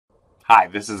Hi,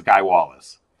 this is Guy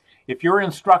Wallace. If your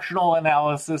instructional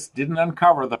analysis didn't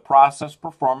uncover the process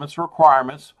performance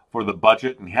requirements for the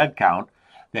budget and headcount,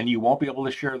 then you won't be able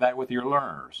to share that with your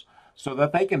learners so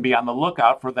that they can be on the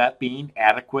lookout for that being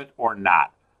adequate or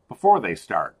not before they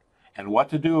start, and what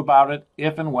to do about it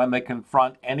if and when they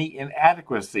confront any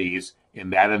inadequacies in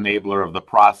that enabler of the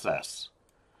process.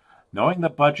 Knowing the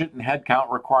budget and headcount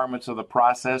requirements of the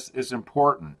process is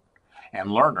important,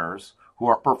 and learners, who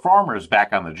are performers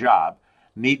back on the job,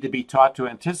 need to be taught to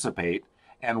anticipate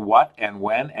and what and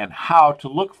when and how to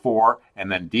look for and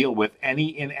then deal with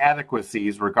any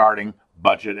inadequacies regarding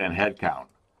budget and headcount.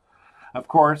 Of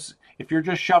course, if you're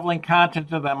just shoveling content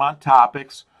to them on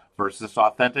topics versus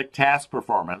authentic task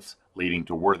performance leading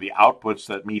to worthy outputs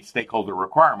that meet stakeholder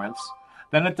requirements,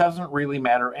 then it doesn't really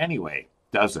matter anyway,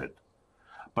 does it?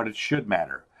 But it should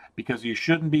matter, because you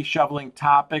shouldn't be shoveling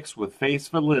topics with face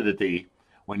validity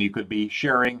when you could be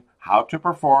sharing how to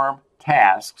perform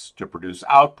tasks to produce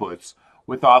outputs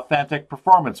with authentic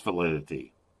performance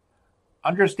validity.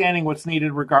 Understanding what's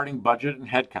needed regarding budget and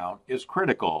headcount is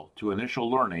critical to initial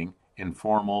learning in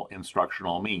formal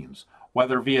instructional means,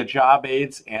 whether via job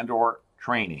aids and/or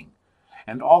training,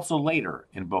 and also later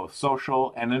in both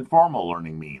social and informal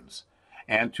learning means,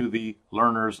 and to the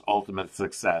learner's ultimate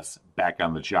success back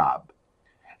on the job.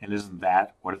 And isn't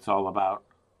that what it's all about?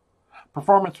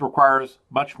 Performance requires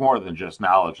much more than just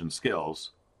knowledge and skills.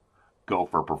 Go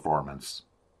for performance.